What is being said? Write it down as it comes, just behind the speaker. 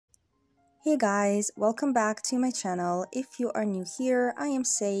Hey guys, welcome back to my channel. If you are new here, I am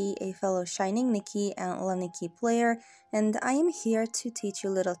Sei, a fellow Shining Nikki and Love Nikki player, and I am here to teach you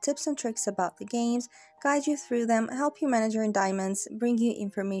little tips and tricks about the games, guide you through them, help you manage your diamonds, bring you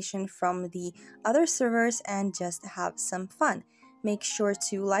information from the other servers, and just have some fun. Make sure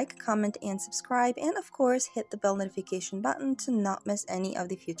to like, comment, and subscribe, and of course hit the bell notification button to not miss any of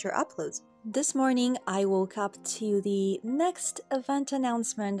the future uploads. This morning, I woke up to the next event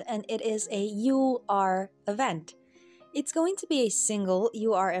announcement, and it is a UR event. It's going to be a single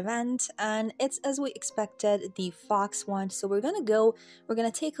UR event, and it's as we expected, the Fox one. So we're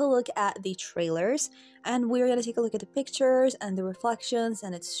gonna take a look at the trailers, and we're gonna take a look at the pictures and the reflections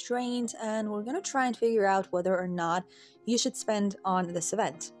and its strength, and we're gonna try and figure out whether or not you should spend on this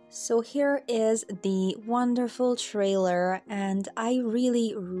event. So here is the wonderful trailer, and I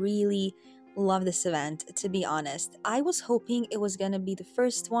really love this event, to be honest. I was hoping it was gonna be the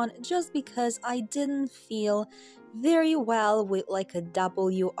first one just because I didn't feel very well with like a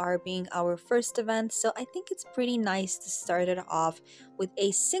WR being our first event, so I think it's pretty nice to start it off with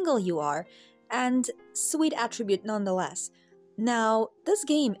a single UR and sweet attribute nonetheless. Now, this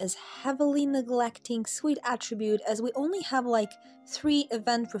game is heavily neglecting sweet attribute as we only have like 3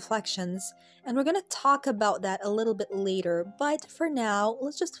 event reflections, and we're gonna talk about that a little bit later, but for now,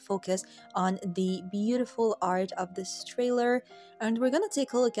 let's just focus on the beautiful art of this trailer, and we're gonna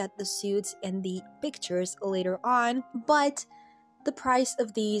take a look at the suits and the pictures later on, but the price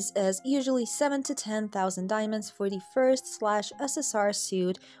of these is usually 7 to 10,000 diamonds for the first /SSR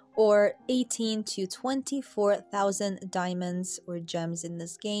suit, or 18 to 24,000 diamonds or gems in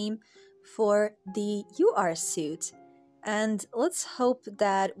this game for the UR suit. And let's hope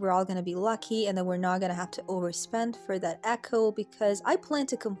that we're all gonna be lucky and that we're not gonna have to overspend for that echo, because I plan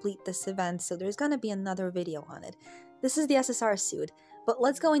to complete this event, so there's gonna be another video on it. This is the SSR suit, but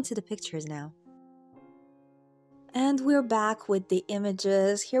let's go into the pictures now. And we're back with the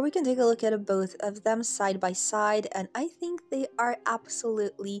images. Here we can take a look at both of them side by side, and I think they are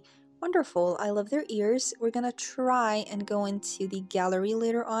absolutely wonderful. I love their ears. We're gonna try and go into the gallery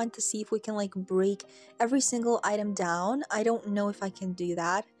later on to see if we can like break every single item down. I don't know if I can do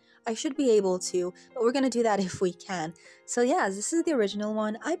that. I should be able to, but we're gonna do that if we can. So yeah, this is the original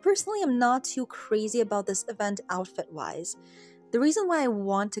one. I personally am not too crazy about this event outfit-wise. The reason why I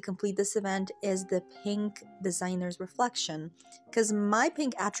want to complete this event is the pink designer's reflection, because my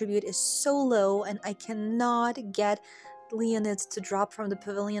pink attribute is so low and I cannot get Leonids to drop from the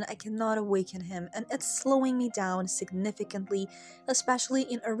pavilion. I cannot awaken him, and it's slowing me down significantly, especially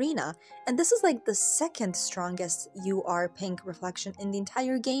in arena. And this is like the second strongest UR pink reflection in the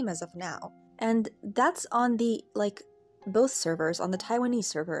entire game as of now. And that's on the both servers, on the Taiwanese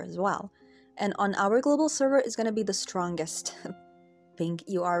server as well. And on our global server is going to be the strongest pink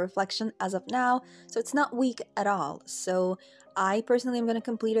UR reflection as of now, so it's not weak at all. So I personally am going to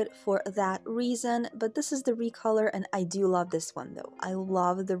complete it for that reason, but this is the recolor, and I do love this one though. I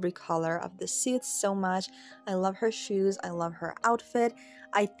love the recolor of the suit so much. I love her shoes, I love her outfit.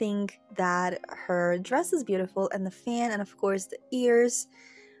 I think that her dress is beautiful, and the fan, and of course the ears.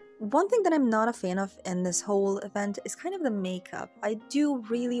 One thing that I'm not a fan of in this whole event is kind of the makeup. I do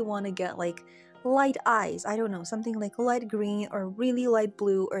really want to get like light eyes. I don't know, something like light green or really light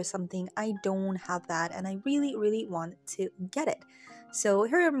blue or something. I don't have that, and I really want to get it. So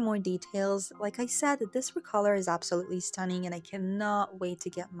here are more details. Like I said, this recolor is absolutely stunning, and I cannot wait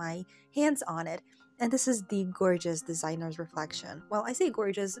to get my hands on it. And this is the gorgeous designer's reflection. Well, I say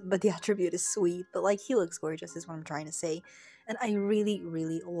gorgeous, but the attribute is sweet, but like he looks gorgeous is what I'm trying to say. And I really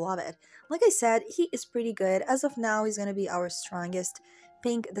love it. Like I said, he is pretty good. As of now, he's going to be our strongest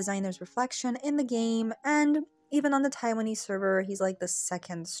pink designer's reflection in the game, and even on the Taiwanese server, he's like the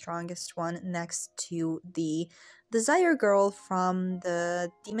second strongest one next to the Desire Girl from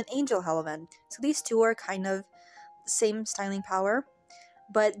the Demon Angel Hell event. So these two are kind of the same styling power,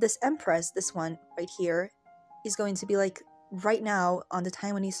 but this Empress, this one right here, is going to be like right now on the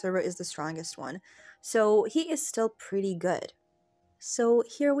Taiwanese server is the strongest one. So he is still pretty good. So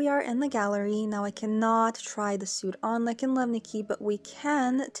here we are in the gallery. Now I cannot try the suit on like in Love Nikki, but we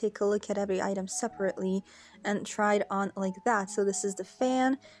can take a look at every item separately and try it on like that. So this is the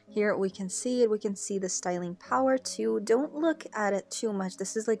fan. Here we can see it. We can see the styling power too. Don't look at it too much.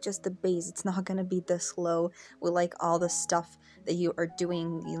 This is like just the base. It's not going to be this low with like all the stuff that you are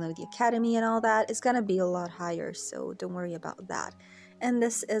doing, you know, the academy and all that. It's going to be a lot higher, so don't worry about that. And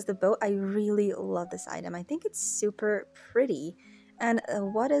this is the boat. I really love this item. I think it's super pretty. And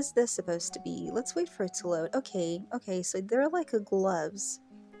what is this supposed to be? Let's wait for it to load. Okay, so they're like gloves.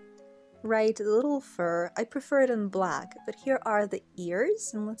 Right, the little fur. I prefer it in black, but here are the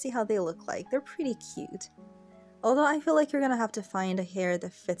ears, and let's see how they look like. They're pretty cute. Although I feel like you're gonna have to find a hair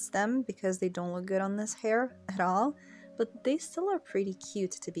that fits them because they don't look good on this hair at all. But they still are pretty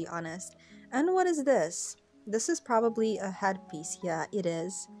cute, to be honest. And what is this? This is probably a headpiece. Yeah, it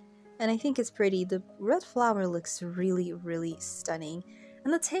is. And I think it's pretty. The red flower looks really, really stunning.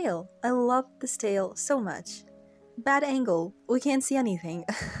 And the tail. I love this tail so much. Bad angle. We can't see anything.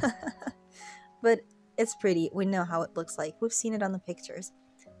 But it's pretty. We know how it looks like. We've seen it on the pictures.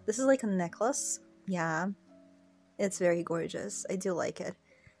 This is like a necklace. Yeah. It's very gorgeous. I do like it.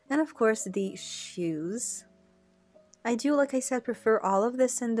 And of course, the shoes. I do, like I said, prefer all of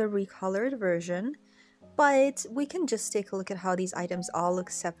this in the recolored version. But we can just take a look at how these items all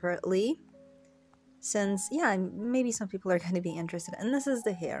look separately. Since, yeah, maybe some people are going to be interested. And this is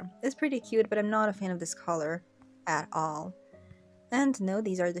the hair. It's pretty cute, but I'm not a fan of this color at all. And no,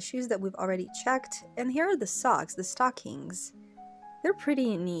 these are the shoes that we've already checked. And here are the socks, the stockings. They're pretty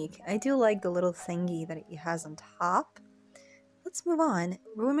unique. I do like the little thingy that it has on top. Let's move on.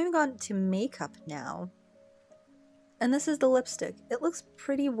 We're moving on to makeup now. And this is the lipstick. It looks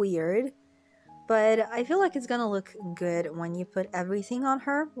pretty weird, but I feel like it's gonna look good when you put everything on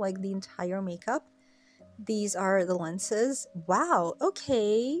her, like the entire makeup. These are the lenses. Wow,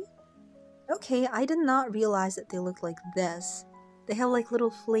 okay. Okay, I did not realize that they look like this. They have like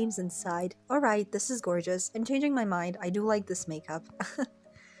little flames inside. Alright, this is gorgeous. I'm changing my mind. I do like this makeup.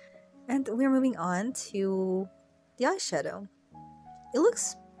 And we're moving on to the eyeshadow. It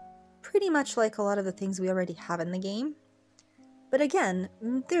looks pretty much like a lot of the things we already have in the game. But again,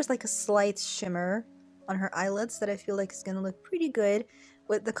 there's like a slight shimmer on her eyelids that I feel like is gonna look pretty good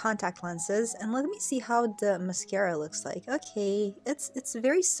with the contact lenses. And let me see how the mascara looks like. Okay, it's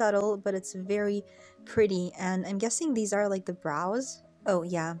very subtle, but it's very pretty. And I'm guessing these are like the brows. Oh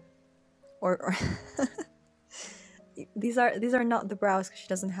yeah, or these are not the brows because she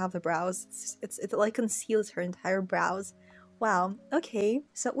doesn't have the brows. It like conceals her entire brows. Wow, okay,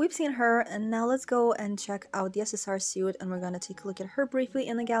 so we've seen her, and now let's go and check out the SSR suit, and we're gonna take a look at her briefly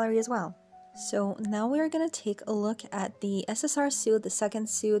in the gallery as well. So now we're gonna take a look at the SSR suit, the second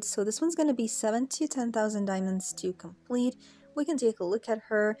suit. So this one's gonna be 7 to 10,000 diamonds to complete. We can take a look at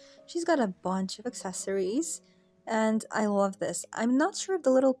her. She's got a bunch of accessories, and I love this. I'm not sure if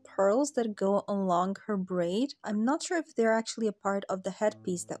the little pearls that go along her braid, I'm not sure if they're actually a part of the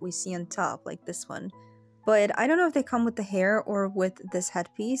headpiece that we see on top, like this one. But I don't know if they come with the hair or with this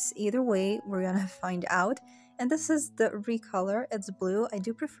headpiece. Either way, we're gonna find out. And this is the recolor. It's blue. I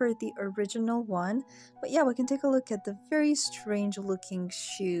do prefer the original one. But yeah, we can take a look at the very strange looking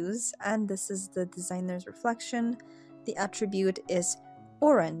shoes. And this is the designer's reflection. The attribute is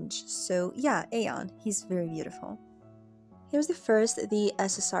orange. So yeah, Aeon. He's very beautiful. Here's the first, the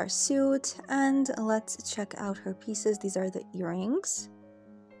SSR suit. And let's check out her pieces. These are the earrings.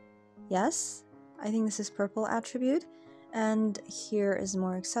 Yes. I think this is purple attribute, and here is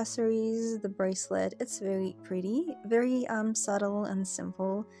more accessories. The bracelet, it's very pretty, very subtle and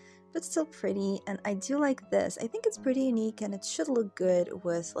simple, but still pretty. And I do like this. I think it's pretty unique, and it should look good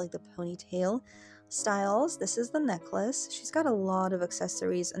with like the ponytail styles. This is the necklace. She's got a lot of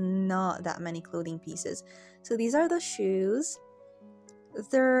accessories and not that many clothing pieces. So these are the shoes.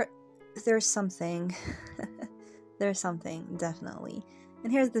 There's something. There's something, definitely.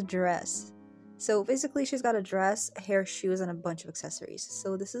 And here's the dress. So basically she's got a dress, hair, shoes, and a bunch of accessories.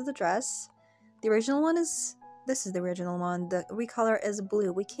 So this is the dress. The original one is... This is the original one. The recolor is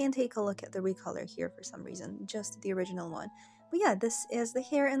blue. We can't take a look at the recolor here for some reason. Just the original one. But yeah, this is the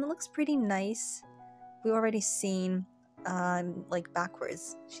hair, and it looks pretty nice. We've already seen, like,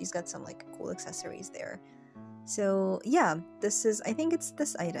 backwards. She's got some, like, cool accessories there. So yeah, this is... I think it's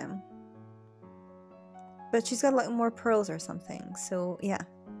this item. But she's got, like, more pearls or something. So yeah.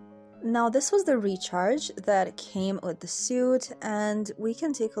 Now this was the recharge that came with the suit, and we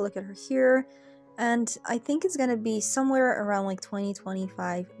can take a look at her here, and I think it's gonna be somewhere around like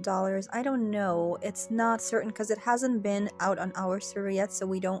 $20–25. I don't know, it's not certain because it hasn't been out on our server yet, so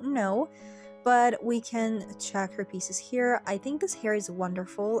we don't know, but we can check her pieces here. I think this hair is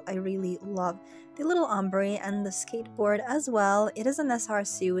wonderful. I really love the little ombre and the skateboard as well. It is an SR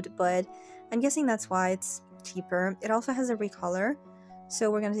suit, but I'm guessing that's why it's cheaper. It also has a recolor. So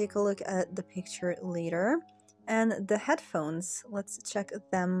we're going to take a look at the picture later. And the headphones, let's check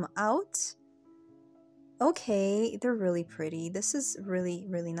them out. Okay, they're really pretty. This is really,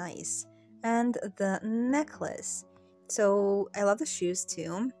 really nice. And the necklace. So I love the shoes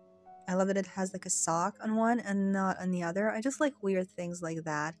too. I love that it has like a sock on one and not on the other. I just like weird things like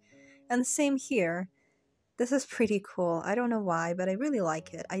that. And same here. This is pretty cool. I don't know why, but I really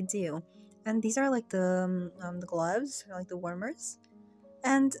like it. I do. And these are like the gloves, like the warmers,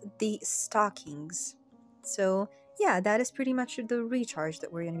 and the stockings. So yeah, that is pretty much the recharge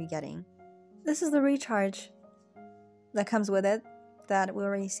that we're going to be getting. This is the recharge that comes with it that we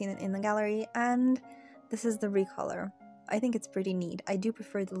already seen it in the gallery, and this is the recolor. I think it's pretty neat. I do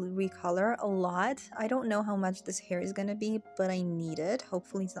prefer the recolor a lot. I don't know how much this hair is gonna be, but I need it.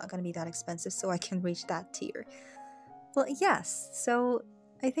 Hopefully it's not gonna be that expensive so I can reach that tier. Well, yes, so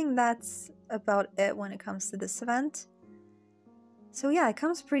I think that's about it when it comes to this event. So yeah, it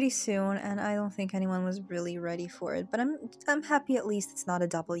comes pretty soon, and I don't think anyone was really ready for it, but I'm happy at least it's not a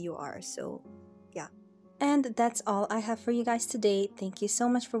WR, so yeah. And that's all I have for you guys today. Thank you so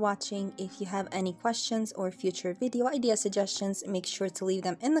much for watching. If you have any questions or future video idea suggestions, make sure to leave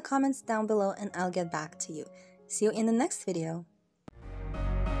them in the comments down below and I'll get back to you. See you in the next video.